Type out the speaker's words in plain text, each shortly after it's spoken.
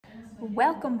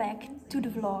Welcome back to the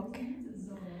vlog,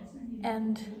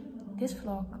 and this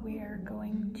vlog we are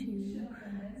going to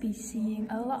be seeing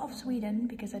a lot of Sweden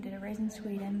because I did a race in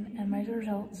Sweden and my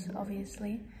results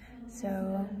obviously,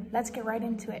 so let's get right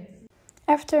into it.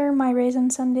 After my race on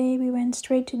Sunday we went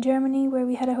straight to Germany where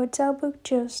we had a hotel booked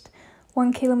just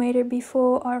 1 kilometer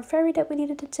before our ferry that we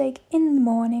needed to take in the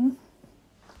morning.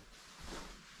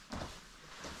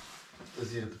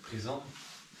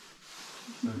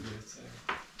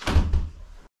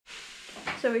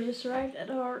 So we just arrived at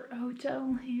our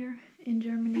hotel here in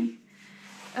Germany,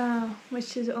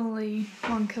 which is only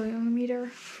 1 kilometer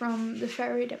from the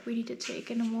ferry that we need to take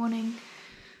in the morning.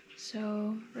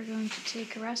 So we're going to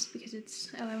take a rest because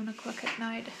it's 11 o'clock at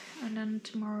night, and then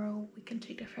tomorrow we can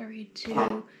take the ferry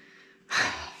to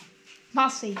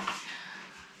Massey.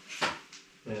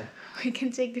 Yeah. We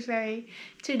can take the ferry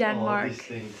to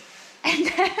Denmark. And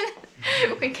then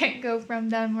we can go from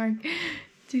Denmark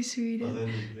to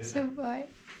Sweden. So bye.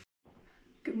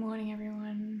 Good morning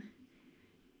everyone.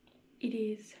 It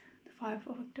is the 5th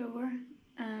of October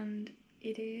and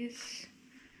it is,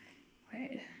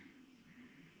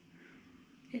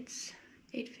 it's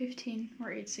 8:15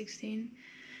 or 8:16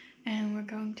 and we're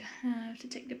going to have to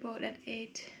take the boat at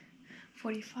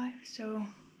 8:45. So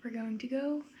we're going to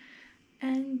go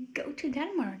to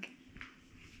Denmark.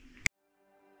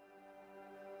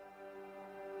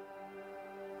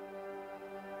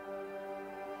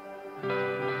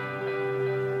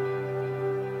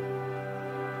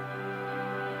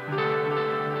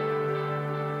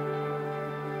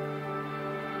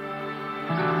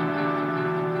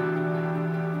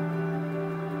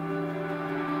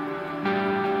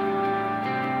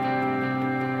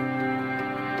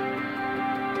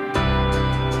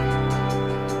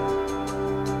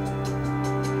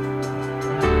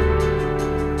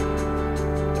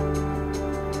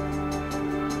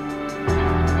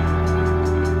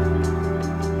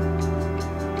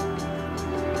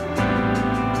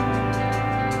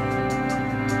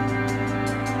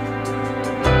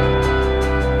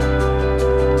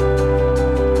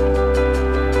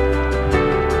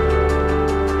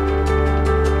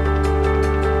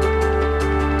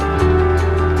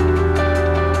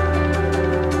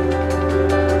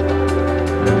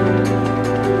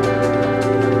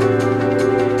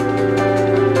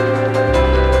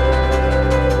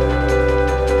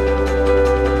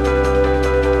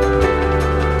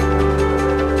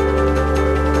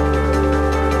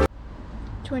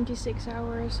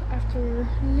 Hours after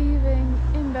leaving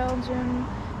in Belgium,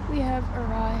 we have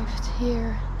arrived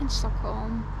here in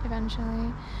Stockholm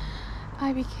eventually.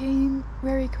 I became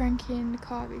very cranky in the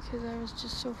car because I was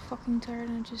just so fucking tired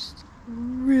and I just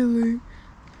really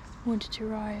wanted to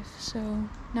arrive, so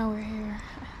now we're here.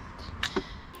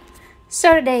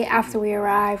 So the day after we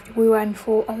arrived, we went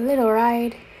for a little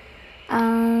ride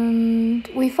and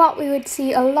we thought we would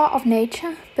see a lot of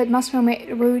nature, but Massimo made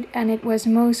the route and it was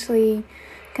mostly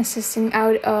consisting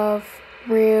out of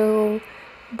real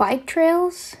bike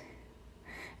trails.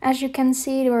 As you can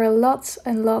see, there were lots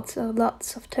and lots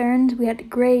of turns. We had a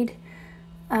great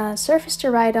surface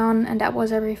to ride on and that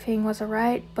was everything was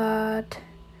alright, but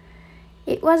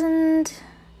it wasn't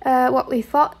what we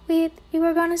thought we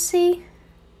were gonna see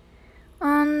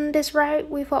on this ride.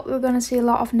 We thought we were gonna see a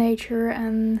lot of nature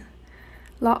and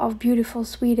a lot of beautiful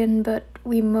Sweden, but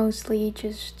we mostly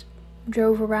just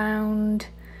drove around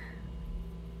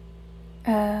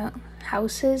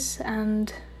houses,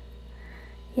 and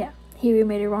yeah, here we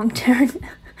made a wrong turn.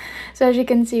 So as you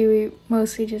can see, we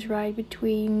mostly just ride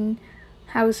between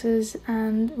houses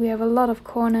and we have a lot of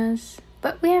corners,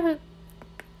 but we have a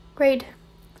great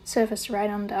surface to ride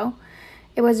on though.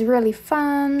 It was really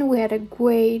fun. We had a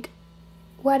great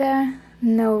weather,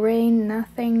 no rain,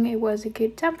 nothing. It was a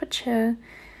good temperature,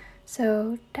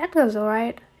 so that was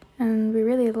alright and we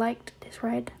really liked this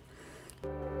ride.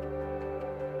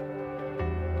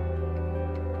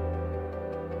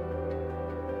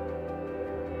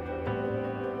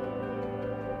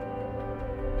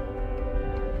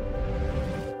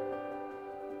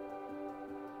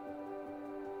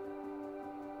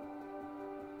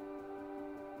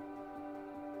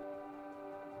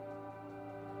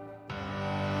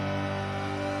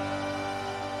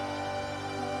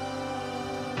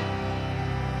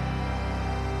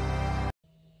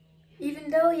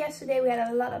 Even though yesterday we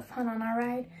had a lot of fun on our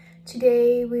ride,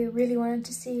 today we really wanted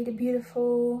to see the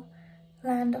beautiful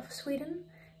land of Sweden.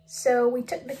 So we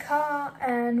took the car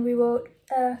and we rode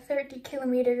 30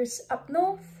 kilometers up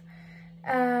north,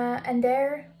 and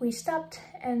there we stopped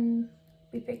and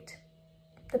we picked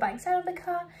the bikes out of the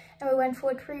car and we went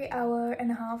for a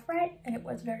 3.5-hour ride and it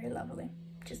was very lovely.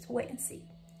 Just wait and see.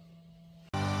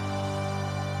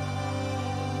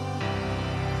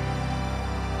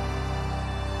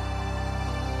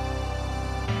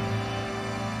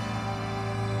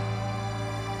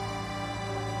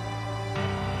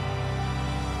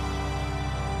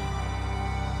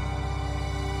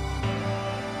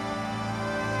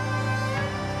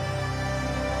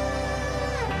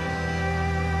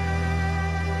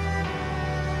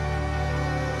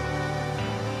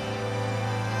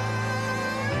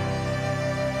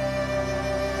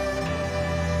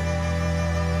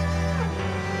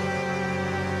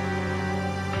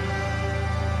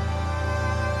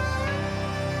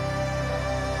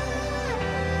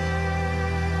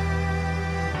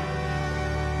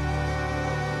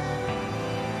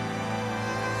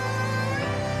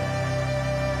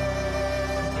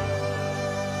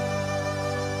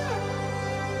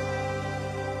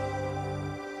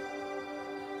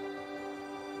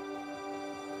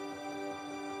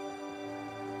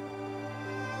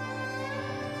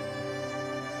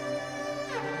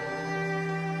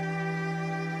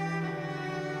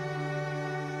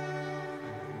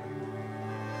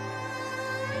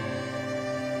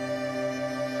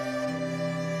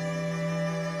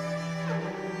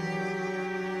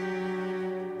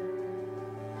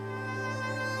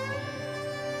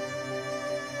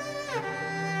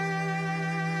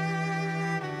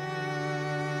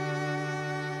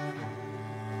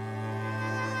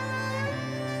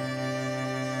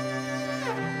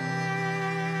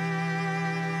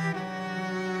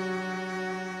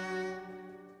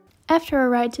 After our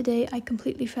ride today, I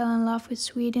completely fell in love with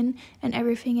Sweden and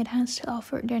everything it has to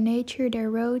offer. Their nature, their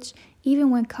roads, even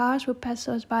when cars would pass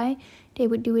us by, they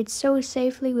would do it so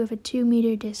safely with a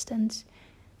 2-meter distance.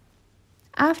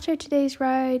 After today's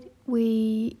ride,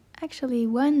 we actually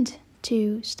went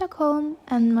to Stockholm,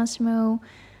 and Massimo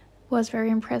was very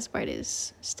impressed by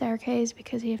this staircase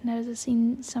because he had never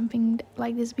seen something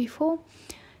like this before.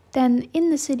 Then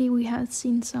in the city we had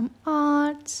seen some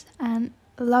art and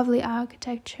lovely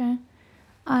architecture.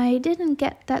 I didn't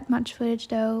get that much footage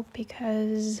though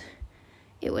because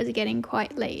it was getting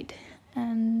quite late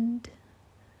and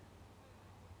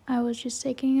I was just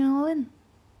taking it all in.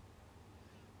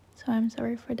 So I'm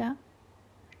sorry for that.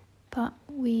 But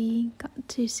we got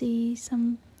to see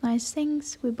some nice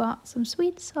things. We bought some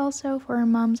sweets also for our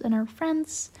moms and our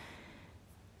friends.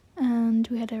 And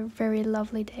we had a very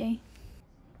lovely day.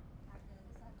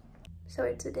 So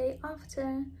it's a day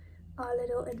after our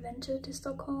little adventure to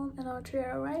Stockholm and our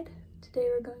 3-hour ride. Today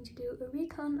we're going to do a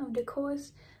recon of the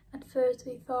course. At first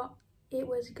we thought it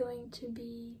was going to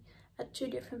be at 2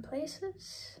 different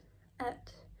places,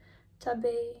 at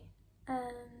Taipei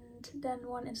and then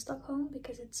one in Stockholm,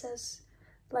 because it says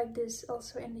like this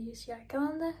also in the UCI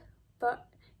calendar, but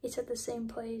it's at the same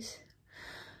place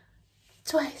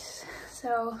twice.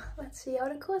 So let's see how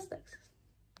the course looks.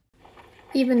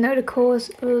 Even though the course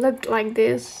looked like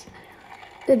this,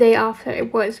 the day after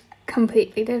it was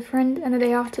completely different, and the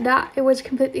day after that it was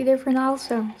completely different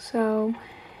also. So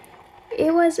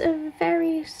it was a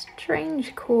very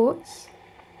strange course.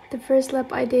 The first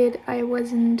lap I did, I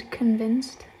wasn't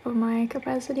convinced of my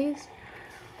capacities,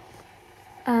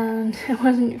 and I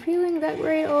wasn't feeling that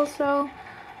great also,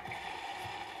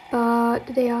 but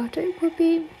the day after it would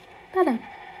be better,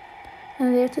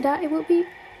 and the day after that it would be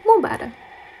more better.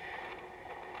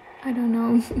 I don't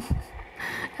know.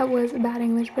 That was bad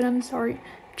English, but I'm sorry.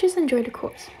 Just enjoy the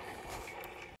course.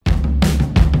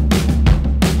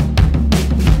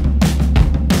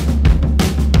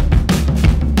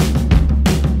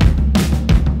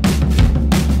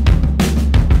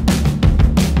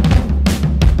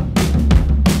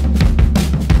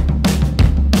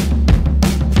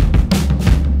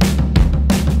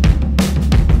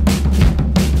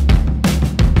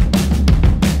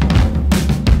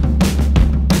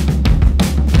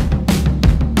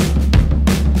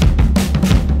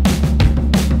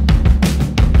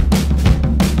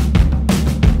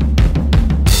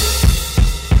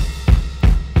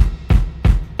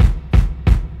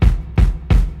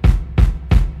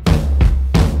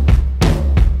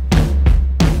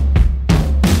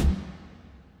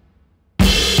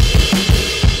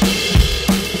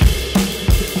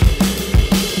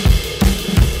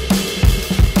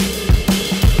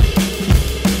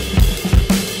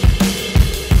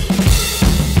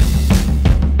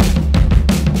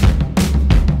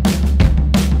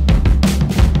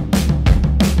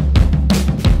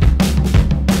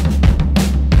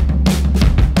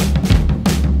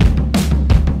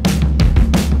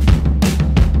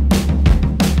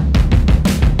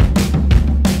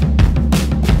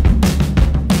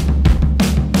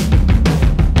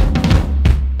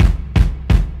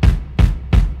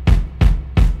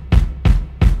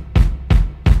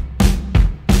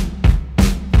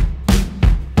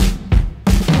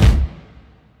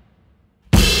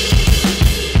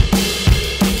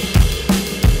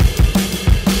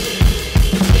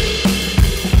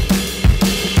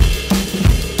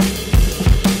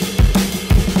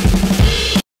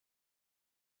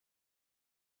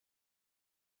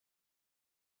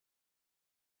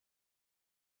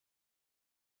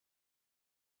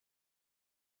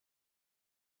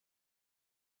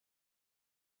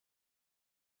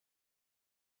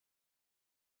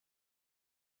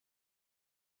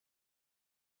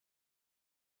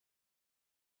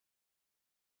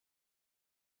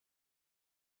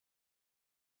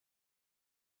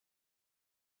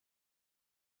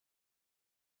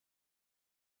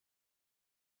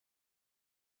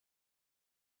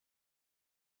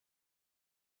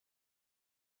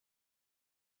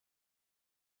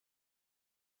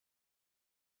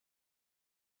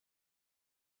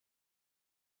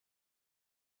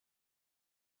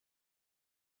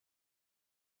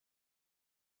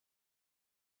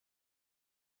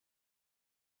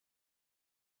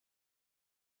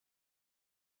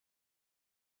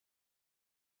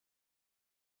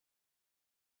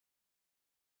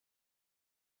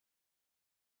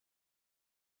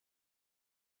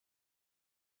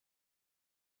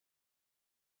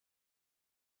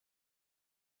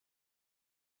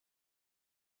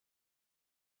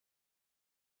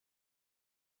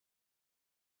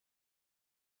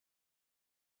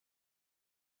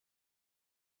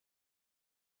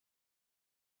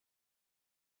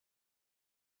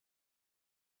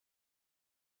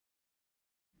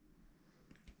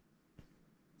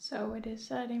 So it is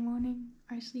Saturday morning.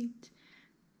 I slept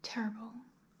terrible,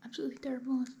 absolutely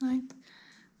terrible last night.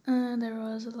 There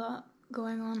was a lot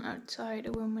going on outside.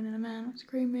 A woman and a man was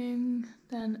screaming,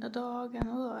 then a dog and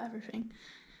everything.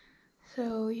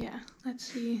 So yeah, let's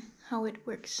see how it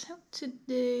works out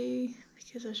today,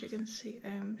 because as you can see,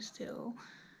 I'm still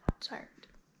tired.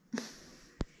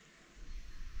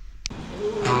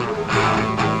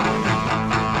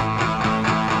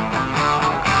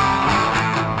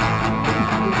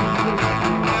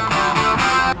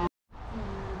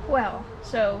 Well,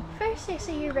 so first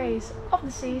ACU race of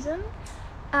the season,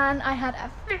 and I had a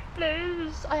 5th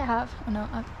place.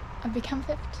 I've become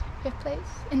fifth place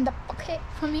in the pocket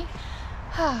for me.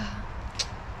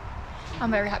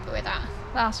 I'm very happy with that.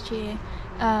 Last year,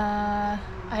 I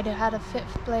had a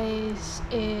 5th place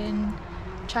in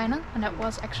China, and that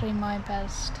was actually my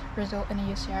best result in a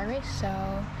UCI race.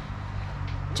 So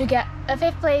to get a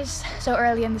 5th place so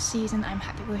early in the season, I'm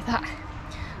happy with that.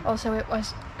 Also, it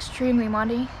was extremely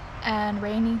muddy and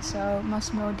rainy, so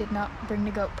Massimo did not bring the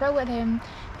GoPro with him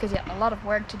because he had a lot of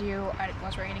work to do and it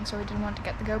was raining, so he didn't want to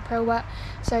get the GoPro wet.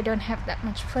 So I don't have that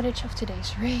much footage of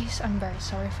today's race. I'm very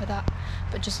sorry for that.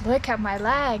 But just look at my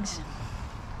legs.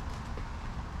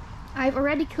 I've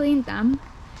already cleaned them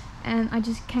and I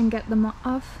just can't get them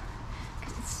off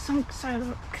because it's some sort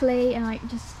of clay, and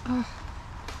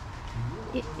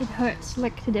it hurts.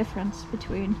 Look the difference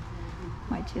between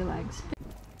my 2 legs.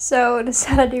 So the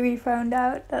Saturday we found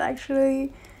out that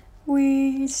actually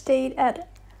we stayed at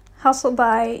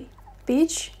Hasselby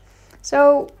Beach.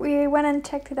 So we went and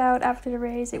checked it out after the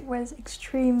race. It was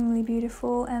extremely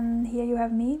beautiful, and here you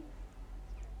have me.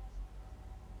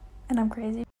 And I'm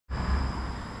crazy.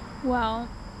 Well,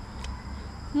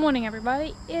 morning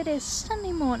everybody. It is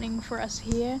Sunday morning for us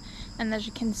here, and as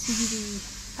you can see, we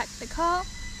packed the car.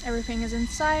 Everything is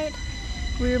inside.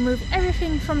 We removed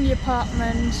everything from the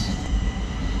apartment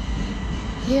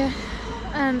here,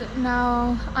 and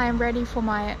now I am ready for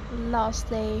my last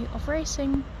day of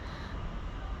racing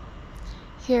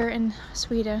here in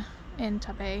Sweden, in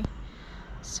Taipei.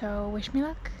 So wish me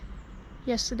luck.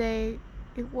 Yesterday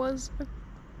it was a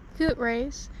good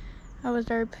race. I was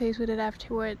very pleased with it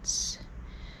afterwards.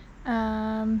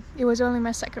 It was only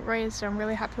my 2nd race, so I'm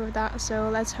really happy with that. So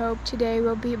let's hope today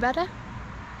will be a better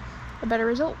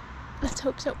result. Let's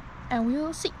hope so, and we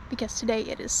will see, because today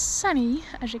it is sunny,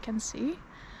 as you can see,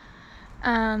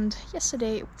 and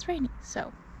yesterday it was raining.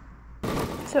 So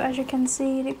as you can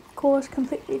see, the course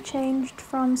completely changed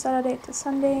from Saturday to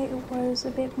Sunday. It was a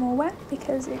bit more wet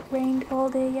because it rained all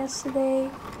day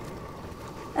yesterday.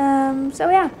 So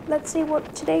yeah, let's see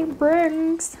what today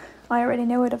brings. I already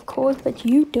know it, of course, but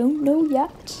you don't know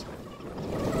yet.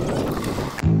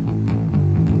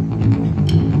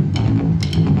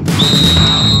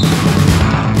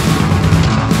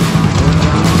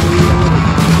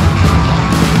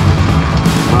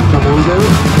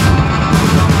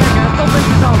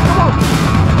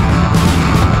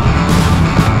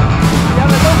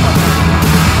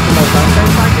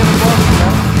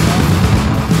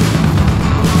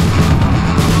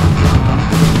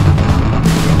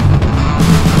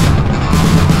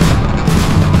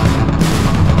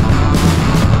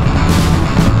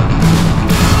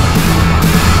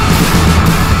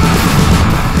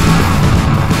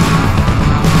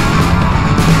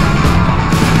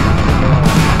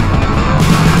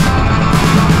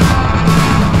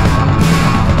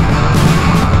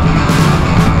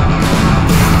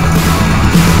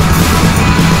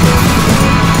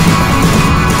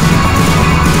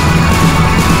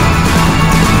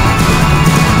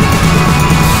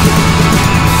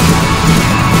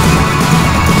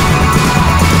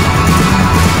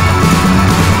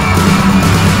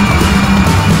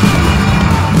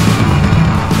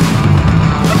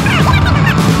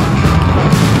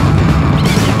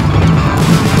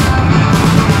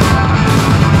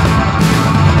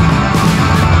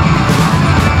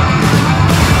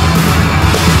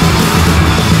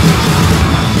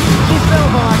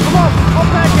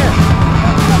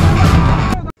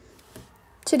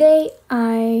 Today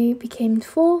I became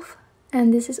 4th,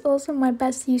 and this is also my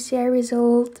best UCI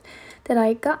result that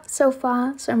I got so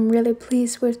far, so I'm really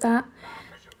pleased with that.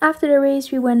 After the race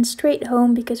we went straight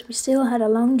home because we still had a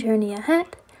long journey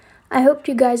ahead. I hope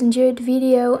you guys enjoyed the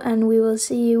video, and we will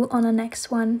see you on the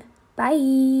next one.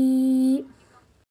 Bye!